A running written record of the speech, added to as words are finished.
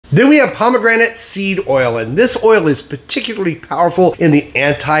Then we have pomegranate seed oil, and this oil is particularly powerful in the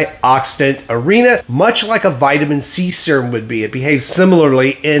antioxidant arena, much like a vitamin C serum would be. It behaves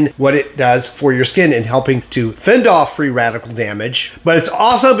similarly in what it does for your skin in helping to fend off free radical damage, but it's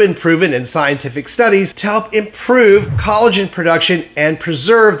also been proven in scientific studies to help improve collagen production and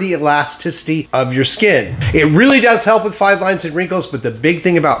preserve the elasticity of your skin. It really does help with fine lines and wrinkles, but the big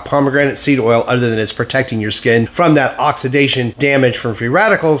thing about pomegranate seed oil, other than it's protecting your skin from that oxidation damage from free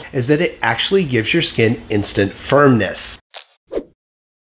radicals, is that it actually gives your skin instant firmness.